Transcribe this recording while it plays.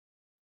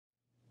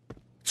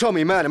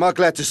Tommy, man, am I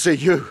glad to see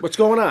you. What's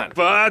going on?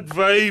 Bad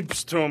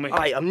vibes, Tommy.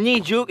 Aye, I'm no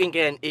joking,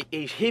 gang.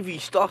 It's heavy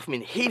stuff,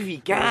 man.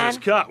 Heavy, gang. This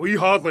cat, we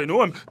hardly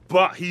know him,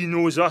 but he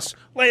knows us.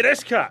 Like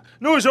this cat,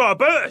 knows all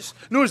about us.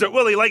 Knows that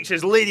Willie likes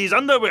his ladies'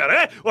 underwear,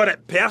 eh? Or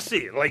that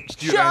Percy likes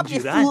Duran Shut up, you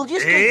Duran. fool.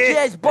 Just get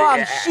jazz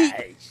bomb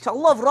shit. It's a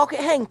love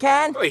rocket hang,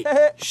 can. Wait,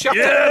 shut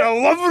Yeah, up.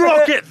 the love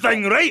rocket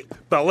thing, right?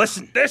 But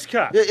listen, this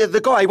cat. Yeah, the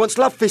guy wants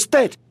Love Fist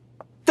dead.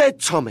 Dead,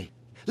 Tommy.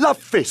 Love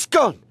Fist,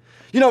 gone.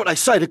 You know what they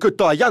say, the good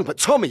die young, but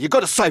Tommy, you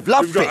got to save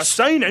Love We've got a Fist.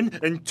 signing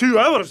in 2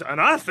 hours,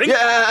 and I think...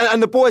 Yeah,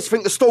 and the boys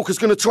think the stalker's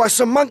going to try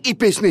some monkey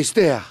business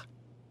there.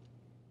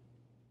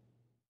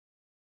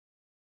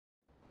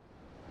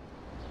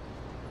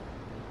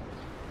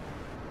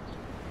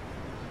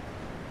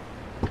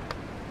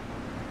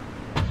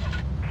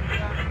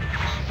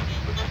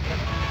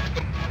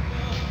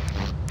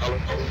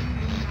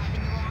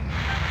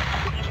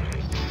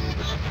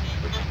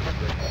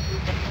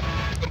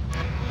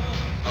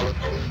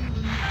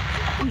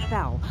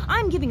 Foul.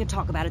 I'm giving a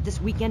talk about it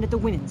this weekend at the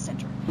Women's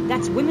Center.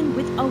 That's women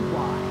with a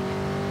Y.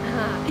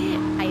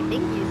 I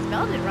think you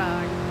spelled it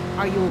wrong.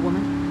 Are you a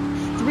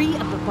woman? 3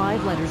 of the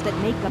 5 letters that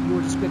make up your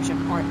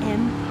description are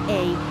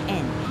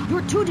M-A-N.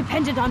 You're too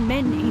dependent on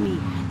men, Amy.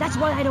 That's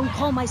why I don't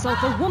call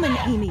myself a woman,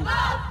 Amy. Okay.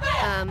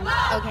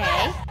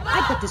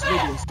 I bet this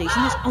radio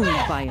station is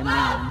owned by a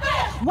man.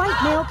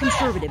 White male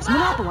conservatives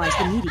monopolize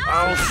the media.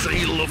 I'll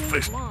see Love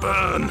Fist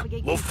burn.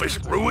 Love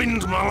Fist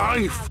ruined my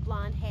life.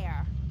 Blonde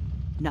hair.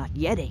 Not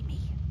yet, Amy.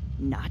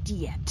 Not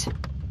yet.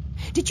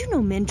 Did you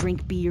know men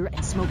drink beer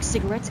and smoke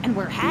cigarettes and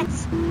wear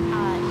hats?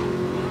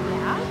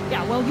 Yeah?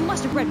 Yeah, well, you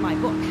must have read my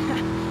book.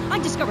 I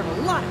discovered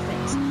a lot of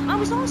things. I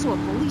was also a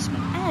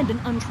policeman and an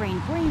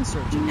untrained brain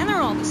surgeon, and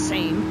they're all the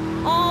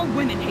same. All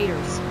women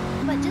haters.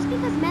 But just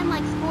because men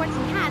like sports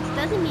and hats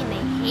doesn't mean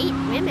they hate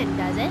women,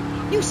 does it?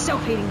 You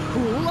self-hating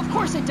fool, of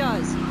course it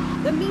does.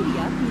 The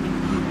media, meaning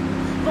you,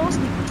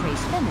 falsely portrays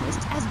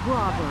feminists as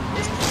bra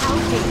burners,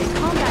 outdated,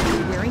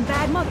 combat-wearing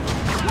bad mothers.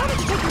 Why don't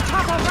you take your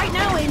top off right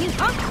now, Amy?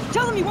 Huh?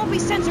 Tell them you won't be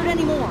censored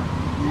anymore.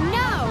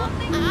 No!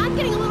 I'm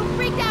getting a little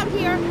freaked out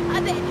here.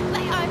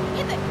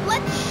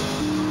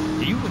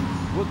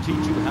 We'll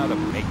teach you how to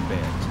make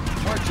beds,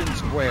 march in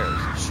squares,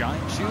 shine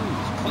shoes,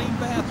 clean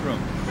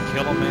bathrooms,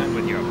 kill a man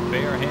with your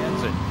bare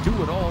hands, and do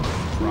it all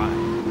with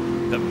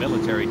pride. The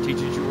military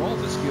teaches you all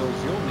the skills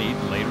you'll need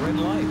later in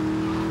life.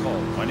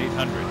 Call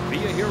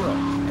 1-800-BE-A-HERO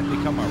and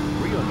become a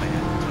real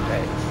man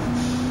today.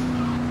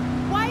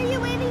 Why are you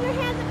waving your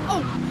hands?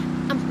 Oh,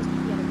 I'm supposed to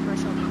be at a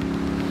commercial.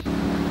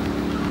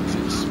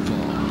 This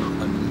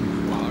fall, a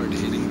new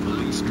hard-hitting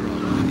police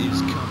drama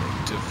is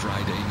coming to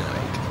Friday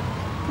night.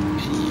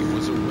 He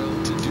was a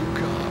well-to-do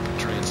cop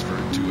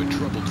transferred to a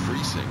troubled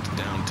precinct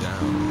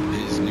downtown.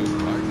 His new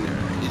partner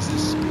is a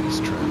space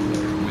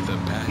traveler with a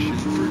passion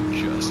for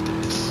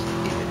justice.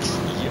 It's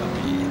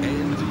Yuppie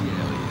and the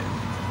Alien.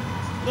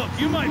 Look,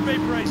 you might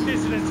vaporize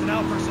dissidents in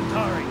Alpha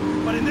Centauri,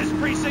 but in this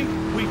precinct,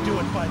 we do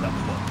it by the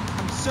book.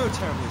 I'm so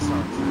terribly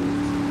sorry.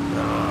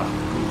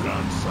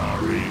 I'm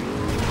sorry.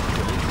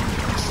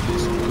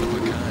 This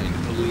one-of-a-kind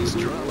police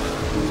drama.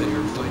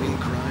 They're fighting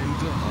crime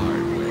the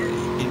hard way.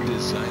 In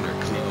designer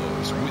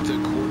clothes, with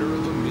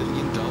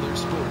 $250,000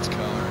 sports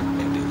car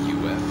and a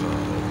UFO.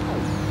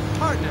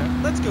 Partner,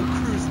 let's go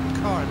cruise in the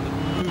car and look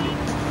moody.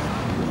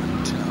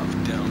 One tough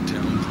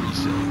downtown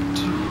precinct,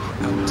 2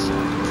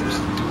 outsiders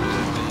doing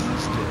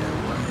things their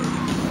way.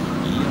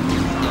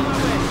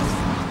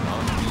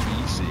 On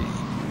BBC.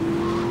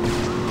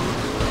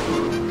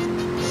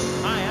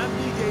 Hi, I'm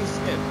DJ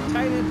Smith,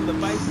 tight end for the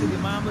Vice City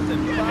Mamas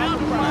and proud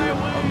of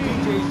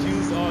DJ's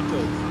Used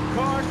Autos.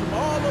 Cars from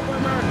all over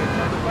America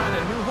come to find a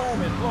new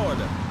home in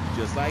Florida,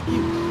 just like you.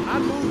 I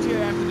moved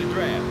here after the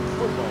draft.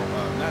 Football,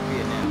 not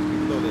Vietnam,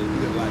 even though we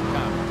have a lot in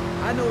common.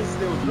 I noticed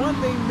there was one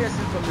thing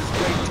missing from this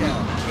great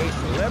town, a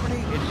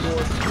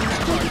celebrity-endorsed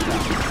used car shop.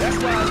 That's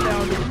why I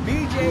founded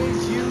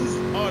BJ's Used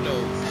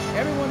Autos.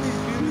 Every one of these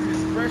beauties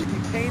is freshly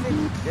painted.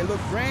 They look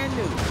brand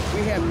new.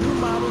 We have new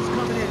models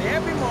coming in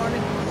every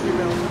morning. You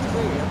know what's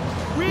clear.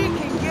 We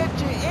can get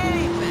you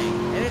anything.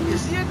 And if you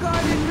see a car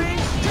that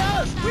brings,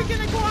 tell us. We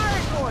can acquire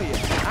it for you.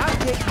 I'm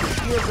taking the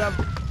skills of...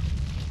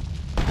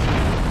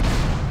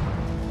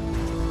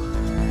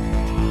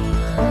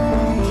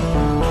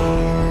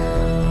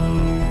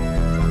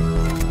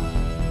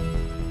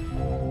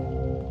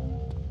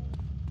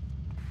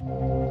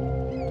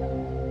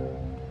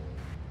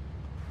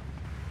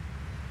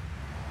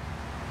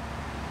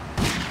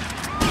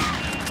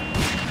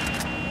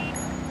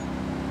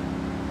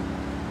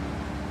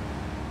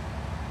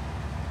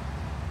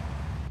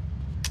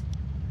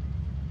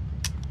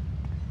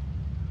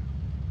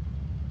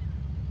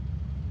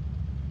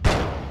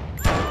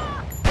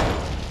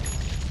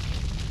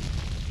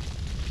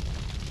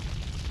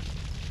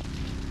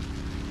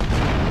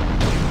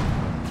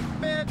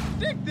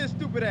 Dick this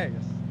stupid ass.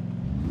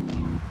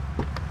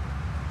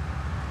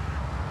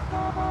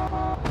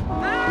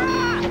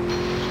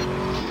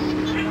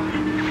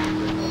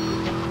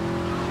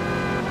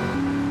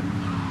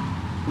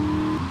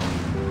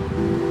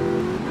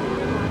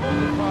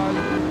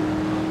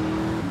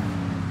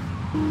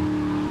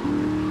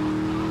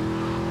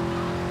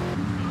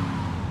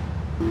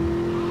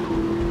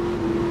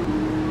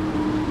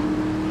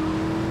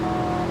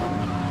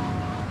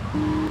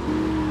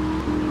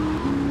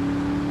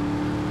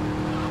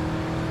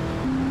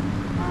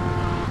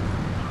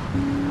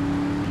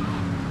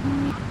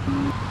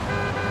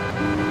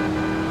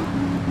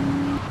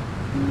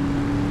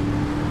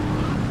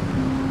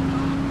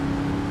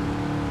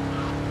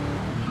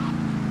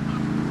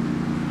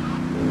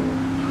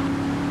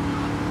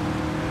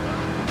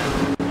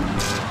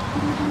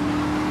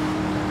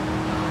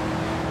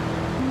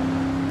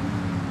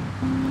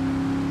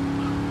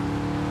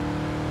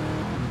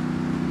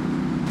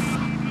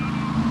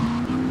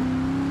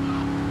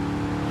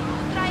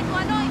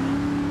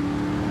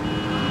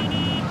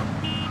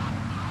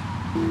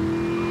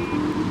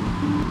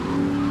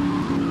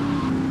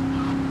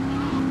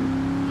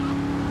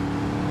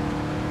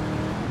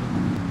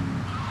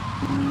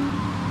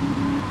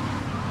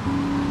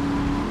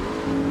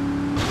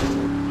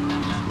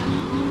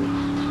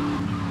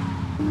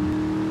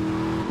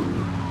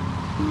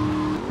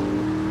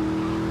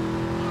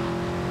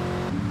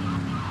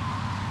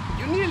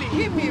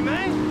 hit me,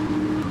 man!